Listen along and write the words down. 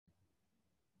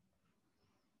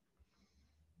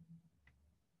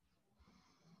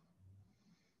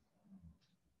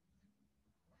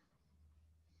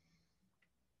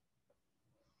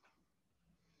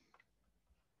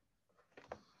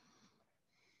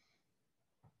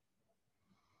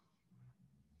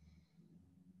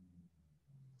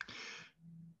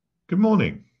Good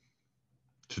morning.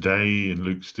 Today in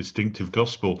Luke's distinctive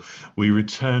gospel, we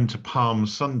return to Palm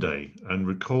Sunday and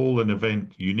recall an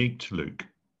event unique to Luke.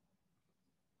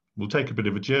 We'll take a bit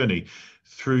of a journey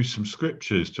through some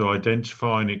scriptures to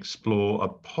identify and explore a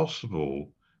possible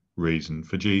reason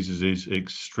for Jesus'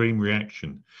 extreme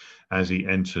reaction as he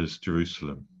enters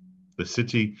Jerusalem, the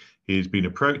city he has been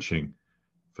approaching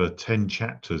for 10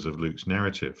 chapters of Luke's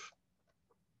narrative.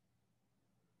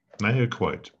 Now hear a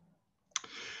quote.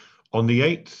 On the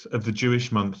 8th of the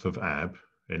Jewish month of Ab,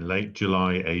 in late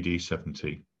July AD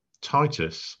 70,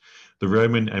 Titus, the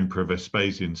Roman Emperor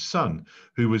Vespasian's son,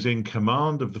 who was in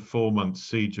command of the 4-month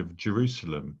siege of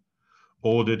Jerusalem,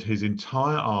 ordered his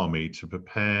entire army to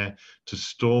prepare to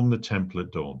storm the temple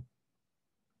at dawn.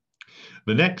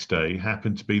 The next day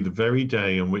happened to be the very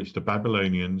day on which the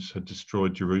Babylonians had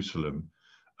destroyed Jerusalem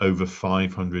over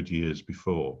 500 years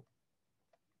before.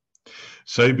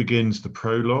 So begins the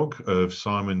prologue of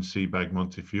Simon Sebag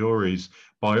Montefiore's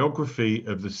biography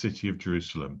of the city of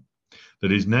Jerusalem,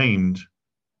 that is named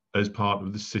as part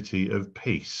of the city of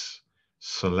peace,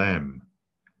 Salem.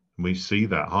 And we see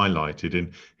that highlighted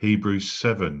in Hebrews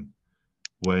 7,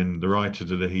 when the writer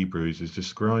to the Hebrews is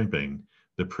describing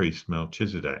the priest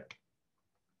Melchizedek.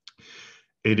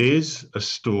 It is a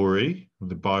story,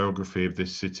 the biography of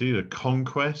this city, the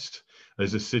conquest,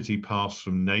 as the city passed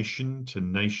from nation to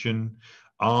nation,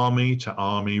 army to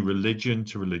army, religion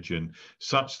to religion,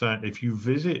 such that if you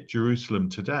visit Jerusalem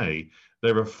today,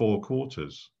 there are 4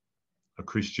 quarters: a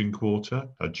Christian quarter,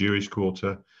 a Jewish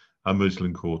quarter, a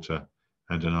Muslim quarter,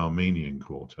 and an Armenian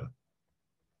quarter.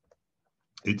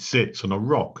 It sits on a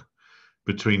rock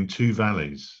between 2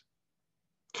 valleys.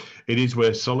 It is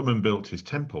where Solomon built his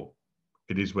temple.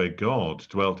 It is where God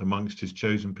dwelt amongst his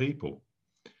chosen people.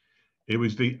 It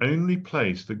was the only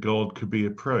place that God could be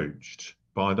approached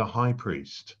by the high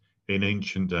priest in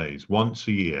ancient days, once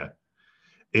a year.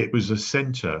 It was a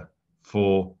center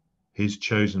for his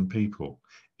chosen people.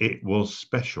 It was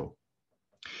special.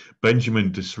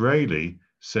 Benjamin Disraeli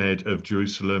said of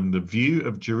Jerusalem, "The view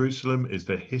of Jerusalem is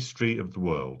the history of the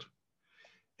world.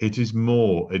 It is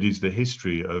more, it is the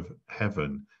history of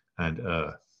heaven and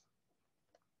earth."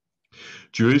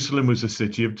 Jerusalem was the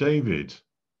city of David,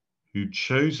 who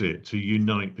chose it to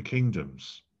unite the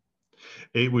kingdoms.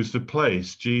 It was the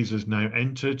place Jesus now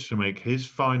entered to make his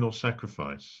final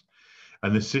sacrifice,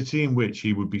 and the city in which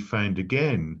he would be found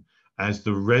again as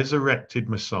the resurrected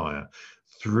Messiah,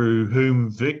 through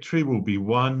whom victory will be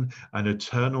won and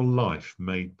eternal life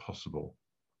made possible.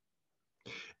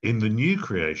 In the new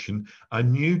creation, a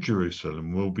new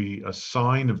Jerusalem will be a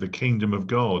sign of the kingdom of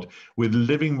God, with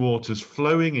living waters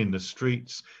flowing in the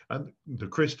streets and the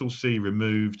crystal sea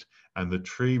removed and the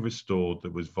tree restored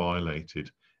that was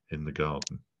violated in the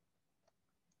garden.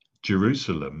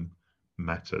 Jerusalem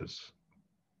matters.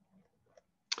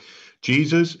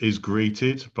 Jesus is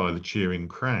greeted by the cheering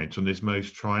crowds on this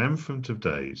most triumphant of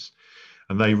days,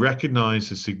 and they recognize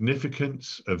the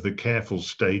significance of the careful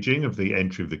staging of the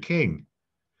entry of the king.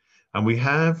 And we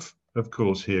have, of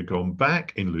course, here gone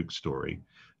back in Luke's story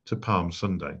to Palm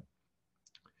Sunday.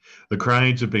 The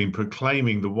crowds have been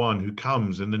proclaiming the one who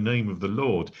comes in the name of the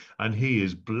Lord, and he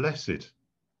is blessed.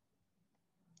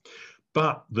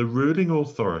 But the ruling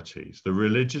authorities, the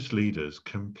religious leaders,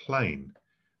 complain.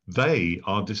 They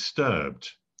are disturbed.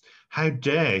 How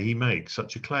dare he make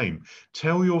such a claim?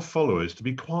 Tell your followers to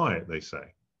be quiet, they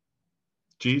say.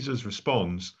 Jesus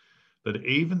responds that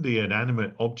even the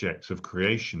inanimate objects of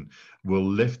creation will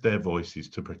lift their voices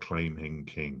to proclaim him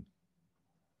king.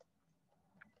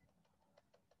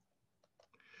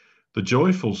 The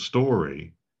joyful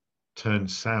story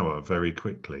turns sour very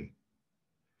quickly.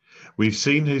 We've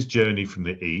seen his journey from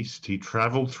the east. He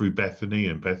traveled through Bethany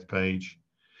and Bethphage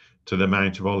to the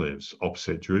Mount of Olives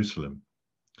opposite Jerusalem.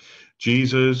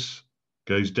 Jesus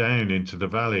goes down into the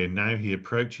valley, and now he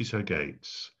approaches her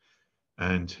gates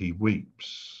and he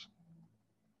weeps.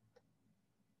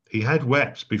 He had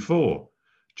wept before,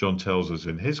 John tells us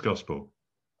in his gospel,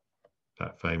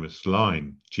 that famous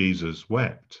line, Jesus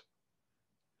wept.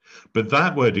 But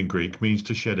that word in Greek means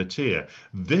to shed a tear.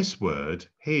 This word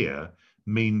here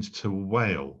means to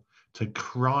wail, to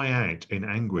cry out in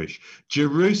anguish.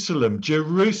 Jerusalem,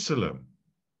 Jerusalem.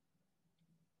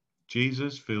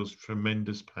 Jesus feels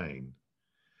tremendous pain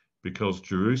because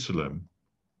Jerusalem,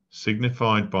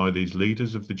 signified by these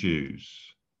leaders of the Jews,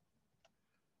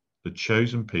 the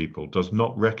chosen people, does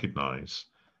not recognize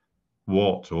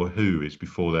what or who is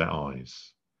before their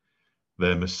eyes: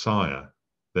 their Messiah,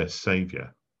 their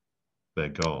Savior, their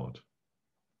God.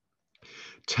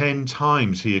 10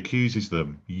 times he accuses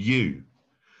them. You,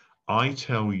 I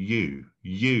tell you,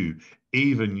 you,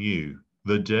 even you,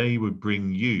 The day would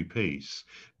bring you peace.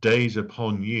 Days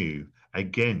upon you,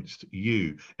 against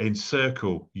you,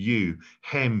 encircle you,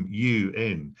 hem you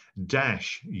in,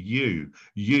 dash you,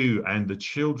 you and the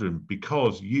children,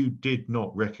 because you did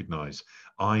not recognize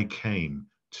I came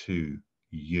to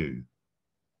you.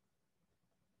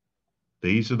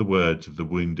 These are the words of the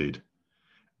wounded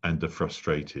and the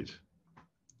frustrated.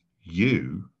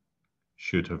 You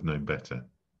should have known better.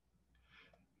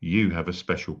 You have a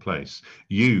special place.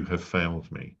 You have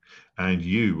failed me, and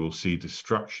you will see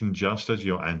destruction just as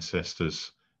your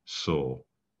ancestors saw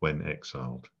when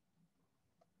exiled.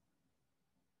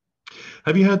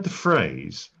 Have you heard the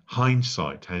phrase,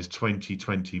 hindsight has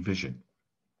 20/20 vision?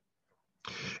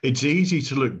 It's easy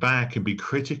to look back and be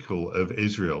critical of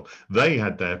Israel. They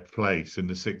had their place in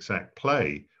the 6-act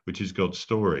play, which is God's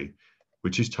story,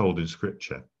 which is told in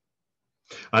Scripture.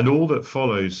 And all that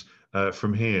follows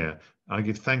from here, I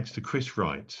give thanks to Chris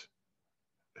Wright,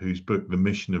 whose book, The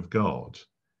Mission of God,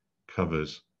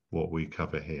 covers what we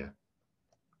cover here.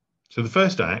 So the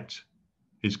first act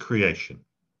is creation.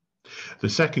 The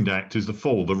second act is the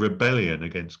fall, the rebellion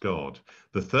against God.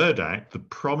 The third act, the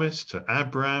promise to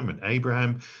Abraham and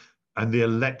Abraham and the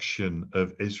election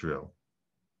of Israel.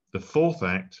 The fourth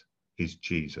act is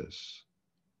Jesus.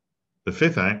 The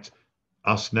fifth act,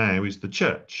 us now, is the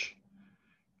church.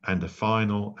 And the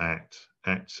final act,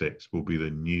 Act 6, will be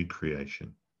the new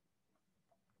creation.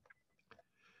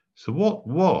 So what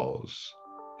was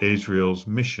Israel's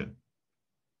mission?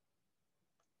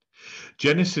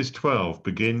 Genesis 12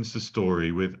 begins the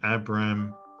story with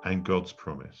Abraham and God's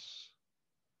promise.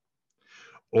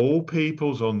 All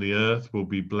peoples on the earth will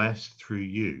be blessed through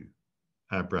you,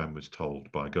 Abraham was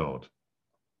told by God.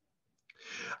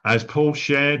 As Paul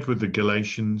shared with the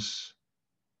Galatians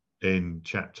in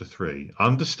chapter 3,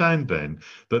 understand then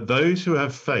that those who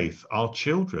have faith are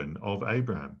children of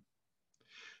Abraham.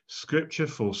 Scripture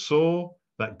foresaw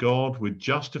that God would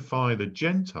justify the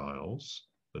Gentiles,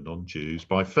 the non-Jews,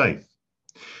 by faith,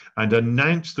 and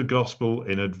announce the gospel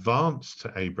in advance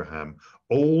to Abraham.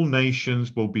 All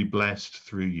nations will be blessed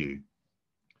through you.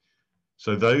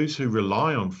 So those who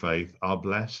rely on faith are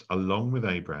blessed along with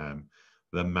Abraham,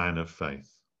 the man of faith.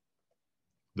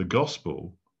 The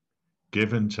gospel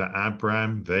given to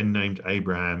Abraham, then named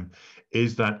Abraham,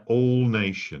 is that all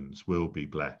nations will be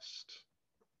blessed.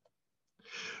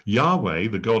 Yahweh,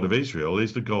 the God of Israel,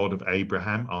 is the God of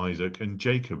Abraham, Isaac, and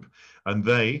Jacob. And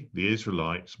they, the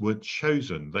Israelites, were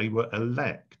chosen. They were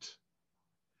elect.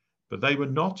 But they were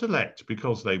not elect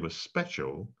because they were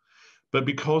special, but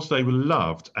because they were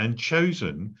loved and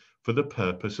chosen for the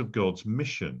purpose of God's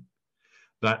mission,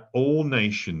 that all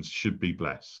nations should be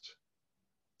blessed.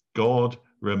 God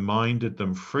reminded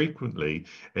them frequently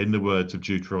in the words of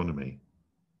Deuteronomy.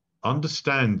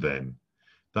 Understand then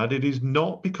that it is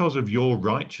not because of your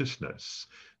righteousness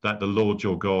that the Lord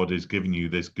your God is giving you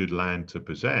this good land to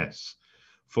possess,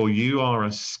 for you are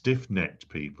a stiff-necked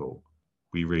people,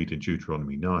 we read in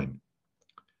Deuteronomy 9.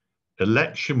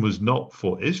 Election was not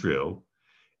for Israel,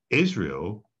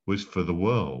 Israel was for the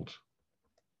world.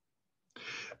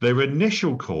 Their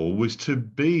initial call was to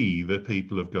be the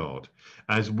people of God,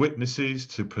 as witnesses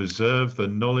to preserve the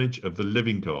knowledge of the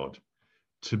living God,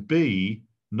 to be,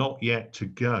 not yet to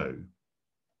go.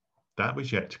 That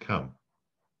was yet to come.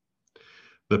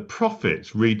 The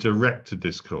prophets redirected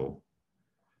this call.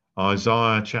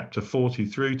 Isaiah chapter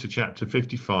 43 to chapter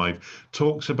 55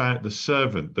 talks about the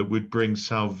servant that would bring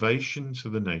salvation to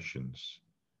the nations.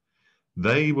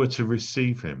 They were to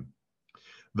receive him.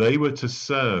 They were to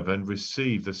serve and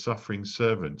receive the suffering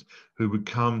servant who would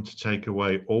come to take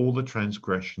away all the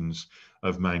transgressions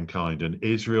of mankind, and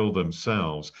Israel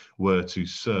themselves were to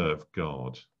serve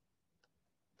God.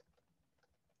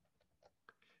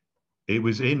 It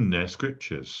was in their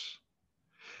scriptures.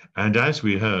 And as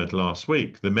we heard last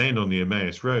week, the men on the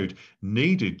Emmaus Road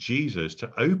needed Jesus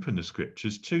to open the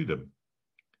scriptures to them.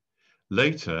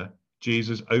 Later,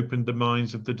 Jesus opened the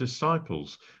minds of the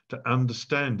disciples to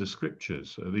understand the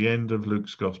scriptures at the end of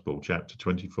Luke's Gospel, chapter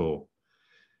 24.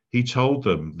 He told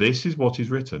them, this is what is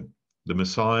written, the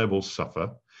Messiah will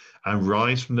suffer and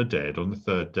rise from the dead on the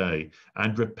third day,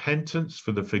 and repentance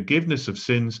for the forgiveness of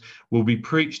sins will be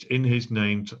preached in his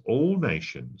name to all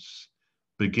nations,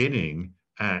 beginning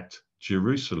at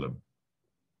Jerusalem.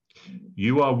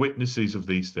 You are witnesses of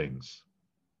these things.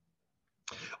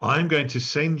 I am going to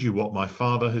send you what my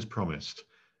Father has promised,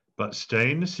 but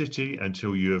stay in the city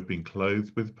until you have been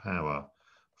clothed with power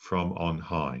from on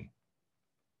high.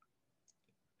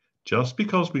 Just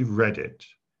because we've read it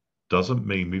doesn't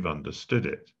mean we've understood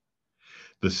it.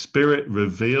 The Spirit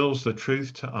reveals the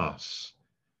truth to us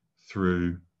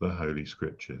through the Holy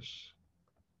Scriptures.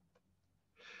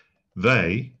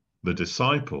 They, the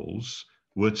disciples,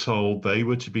 were told they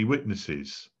were to be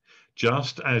witnesses,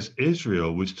 just as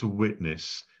Israel was to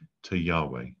witness to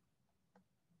Yahweh.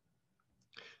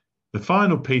 The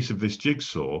final piece of this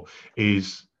jigsaw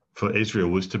is for Israel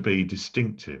was to be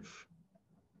distinctive.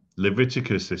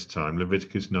 Leviticus this time,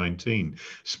 Leviticus 19,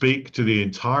 speak to the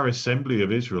entire assembly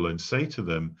of Israel and say to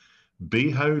them, be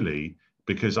holy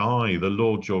because I, the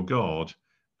Lord your God,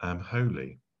 am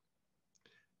holy.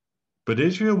 But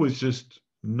Israel was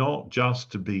not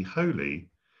just to be holy,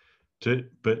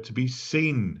 but to be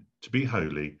seen to be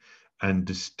holy and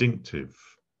distinctive.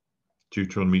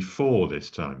 Deuteronomy 4 this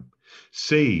time.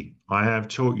 See, I have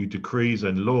taught you decrees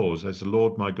and laws as the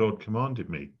Lord my God commanded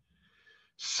me,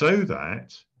 so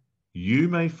that you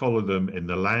may follow them in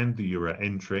the land that you are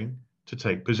entering to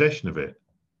take possession of it.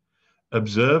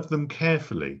 Observe them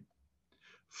carefully,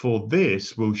 for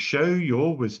this will show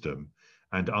your wisdom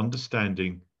and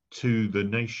understanding to the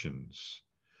nations,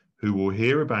 who will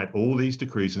hear about all these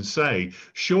decrees and say,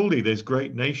 surely this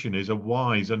great nation is a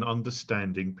wise and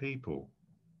understanding people.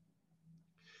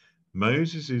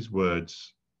 Moses'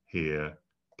 words here,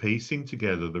 piecing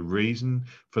together the reason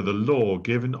for the law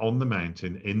given on the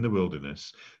mountain in the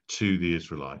wilderness to the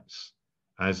Israelites,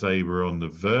 as they were on the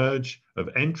verge of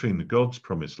entering the God's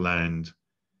promised land.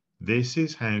 This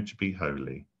is how to be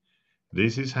holy.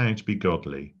 This is how to be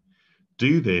godly.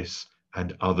 Do this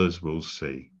and others will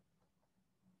see.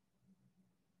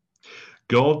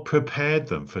 God prepared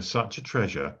them for such a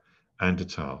treasure and a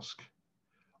task.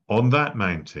 On that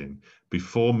mountain,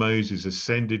 before Moses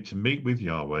ascended to meet with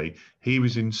Yahweh, he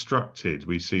was instructed,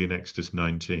 we see in Exodus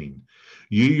 19,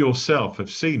 you yourself have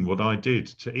seen what I did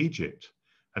to Egypt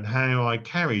and how I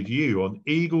carried you on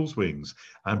eagle's wings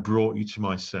and brought you to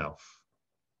myself.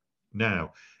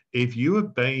 Now, if you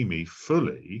obey me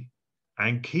fully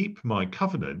and keep my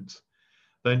covenant,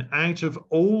 then out of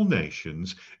all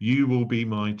nations you will be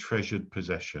my treasured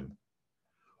possession.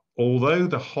 Although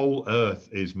the whole earth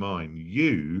is mine,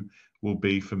 you will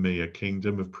be for me a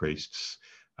kingdom of priests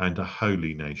and a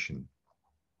holy nation.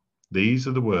 These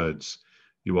are the words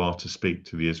you are to speak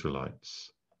to the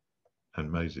Israelites.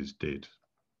 And Moses did.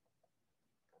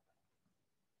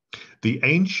 The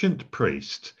ancient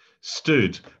priest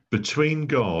stood between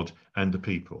God and the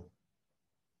people.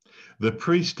 The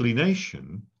priestly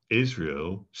nation,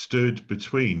 Israel, stood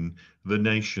between the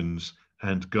nations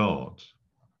and God.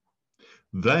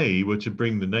 They were to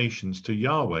bring the nations to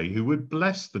Yahweh, who would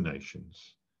bless the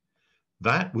nations.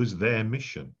 That was their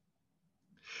mission.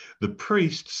 The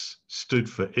priests stood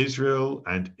for Israel,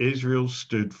 and Israel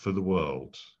stood for the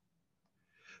world.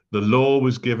 The law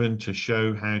was given to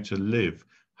show how to live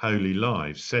holy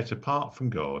lives set apart from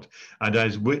God and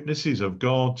as witnesses of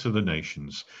God to the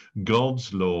nations.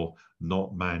 God's law,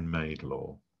 not man-made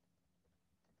law.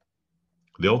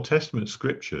 The Old Testament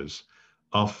scriptures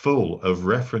are full of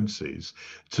references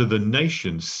to the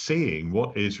nations seeing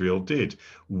what Israel did,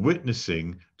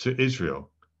 witnessing to Israel,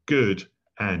 good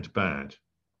and bad.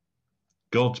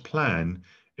 God's plan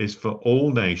is for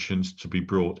all nations to be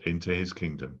brought into his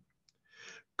kingdom,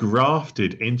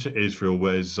 grafted into Israel,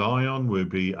 where Zion will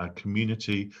be a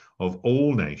community of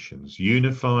all nations,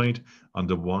 unified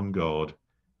under one God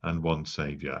and one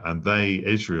Savior. And they,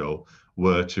 Israel,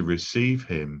 were to receive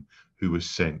him who was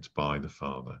sent by the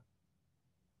Father.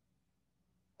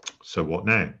 So what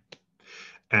now?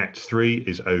 Act 3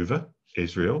 is over,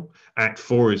 Israel. Act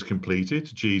 4 is completed,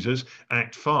 Jesus.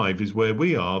 Act 5 is where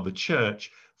we are, the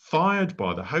church, fired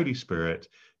by the Holy Spirit,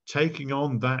 taking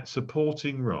on that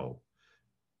supporting role.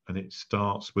 And it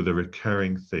starts with a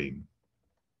recurring theme.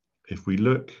 If we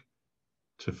look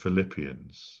to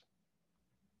Philippians,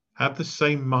 have the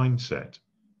same mindset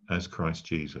as Christ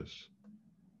Jesus,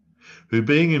 who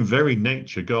being in very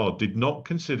nature God, did not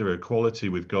consider equality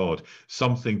with God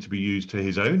something to be used to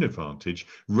his own advantage.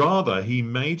 Rather, he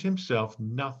made himself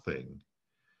nothing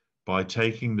by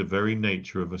taking the very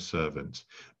nature of a servant,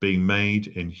 being made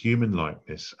in human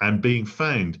likeness, and being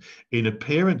found in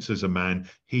appearance as a man,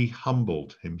 he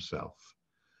humbled himself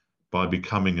by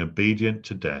becoming obedient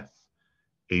to death,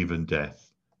 even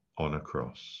death on a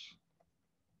cross.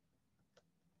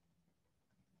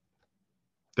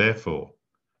 Therefore,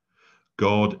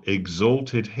 God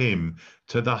exalted him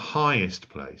to the highest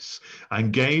place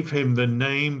and gave him the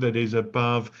name that is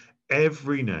above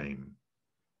every name,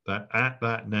 that at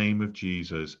that name of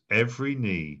Jesus, every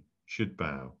knee should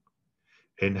bow,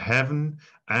 in heaven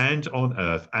and on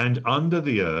earth and under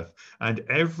the earth, and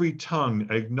every tongue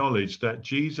acknowledge that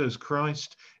Jesus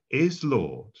Christ is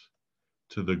Lord,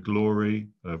 to the glory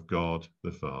of God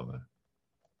the Father.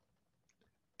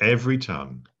 Every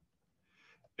tongue,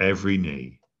 every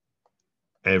knee,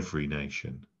 every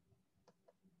nation.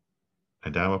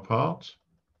 And our part?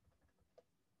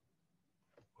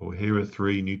 Well, here are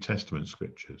 3 New Testament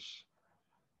scriptures.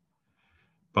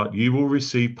 But you will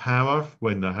receive power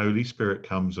when the Holy Spirit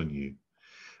comes on you,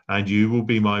 and you will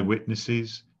be my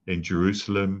witnesses in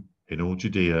Jerusalem, in all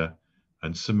Judea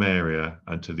and Samaria,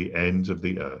 and to the ends of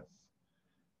the earth.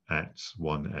 Acts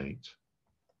 1:8.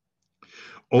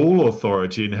 All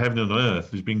authority in heaven and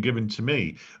earth has been given to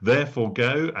me. Therefore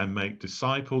go and make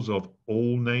disciples of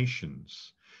all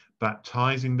nations,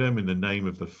 baptizing them in the name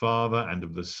of the Father and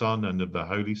of the Son and of the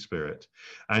Holy Spirit,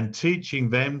 and teaching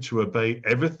them to obey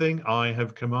everything I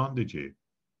have commanded you.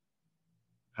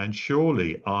 And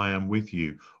surely I am with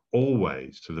you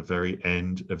always to the very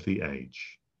end of the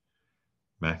age.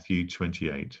 Matthew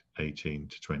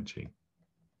 28:18-20.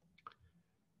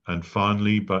 And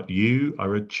finally, but you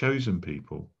are a chosen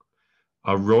people,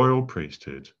 a royal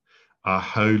priesthood, a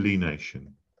holy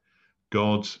nation,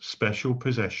 God's special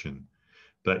possession,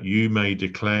 that you may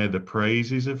declare the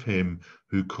praises of him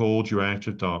who called you out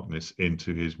of darkness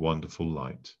into his wonderful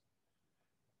light.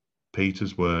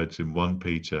 Peter's words in 1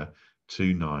 Peter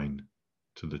 2:9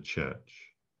 to the church.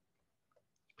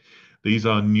 These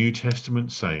are New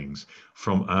Testament sayings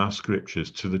from our scriptures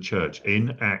to the church.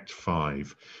 In Act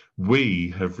 5,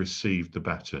 we have received the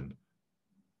baton.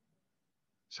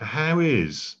 So how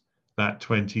is that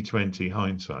 2020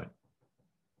 hindsight?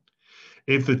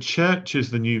 If the church is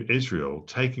the new Israel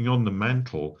taking on the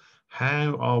mantle,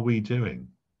 how are we doing?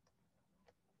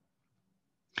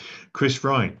 Chris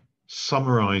Wright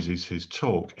summarizes his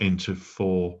talk into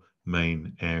 4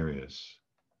 main areas.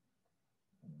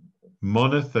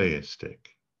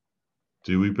 Monotheistic.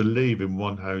 Do we believe in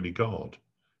one holy God?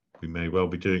 We may well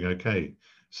be doing okay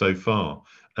so far.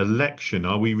 Election.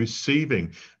 Are we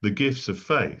receiving the gifts of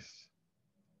faith?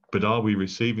 But are we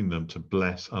receiving them to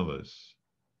bless others?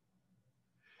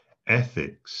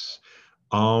 Ethics.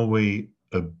 Are we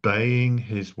obeying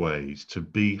his ways to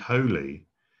be holy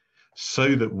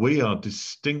so that we are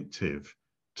distinctive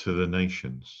to the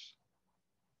nations?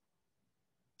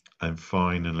 And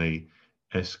finally,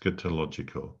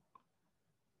 eschatological.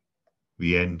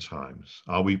 The end times.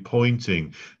 Are we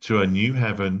pointing to a new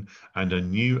heaven and a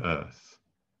new earth?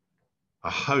 A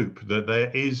hope that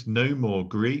there is no more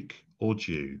Greek or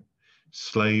Jew,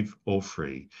 slave or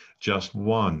free, just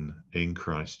one in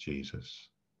Christ Jesus.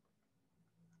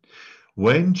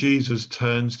 When Jesus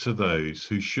turns to those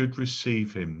who should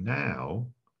receive him now,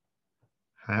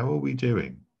 how are we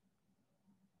doing?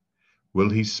 Will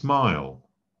he smile?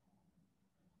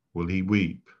 Will he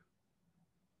weep?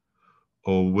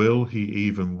 Or will he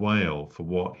even wail for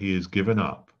what he has given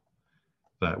up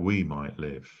that we might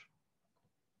live?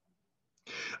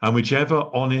 And whichever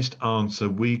honest answer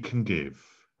we can give,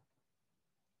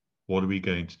 what are we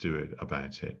going to do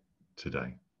about it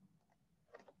today?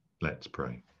 Let's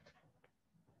pray.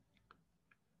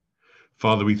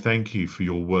 Father, we thank you for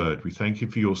your word. We thank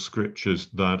you for your scriptures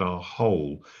that are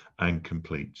whole and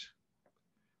complete,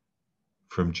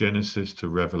 from Genesis to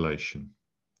Revelation.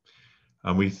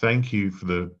 And we thank you for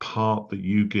the part that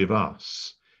you give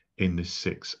us in this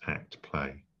 6-act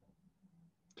play.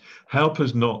 Help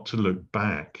us not to look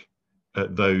back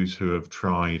at those who have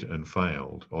tried and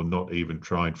failed, or not even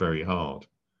tried very hard,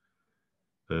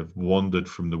 that have wandered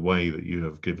from the way that you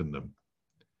have given them.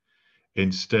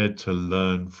 Instead, to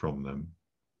learn from them,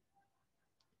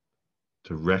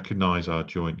 to recognize our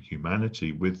joint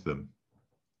humanity with them,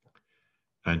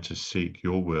 and to seek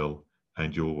your will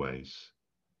and your ways,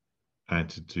 and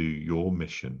to do your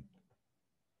mission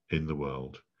in the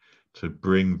world, to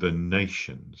bring the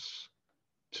nations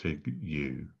to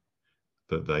you,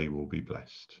 that they will be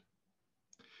blessed.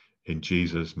 In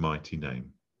Jesus' mighty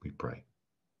name we pray.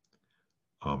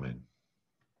 Amen.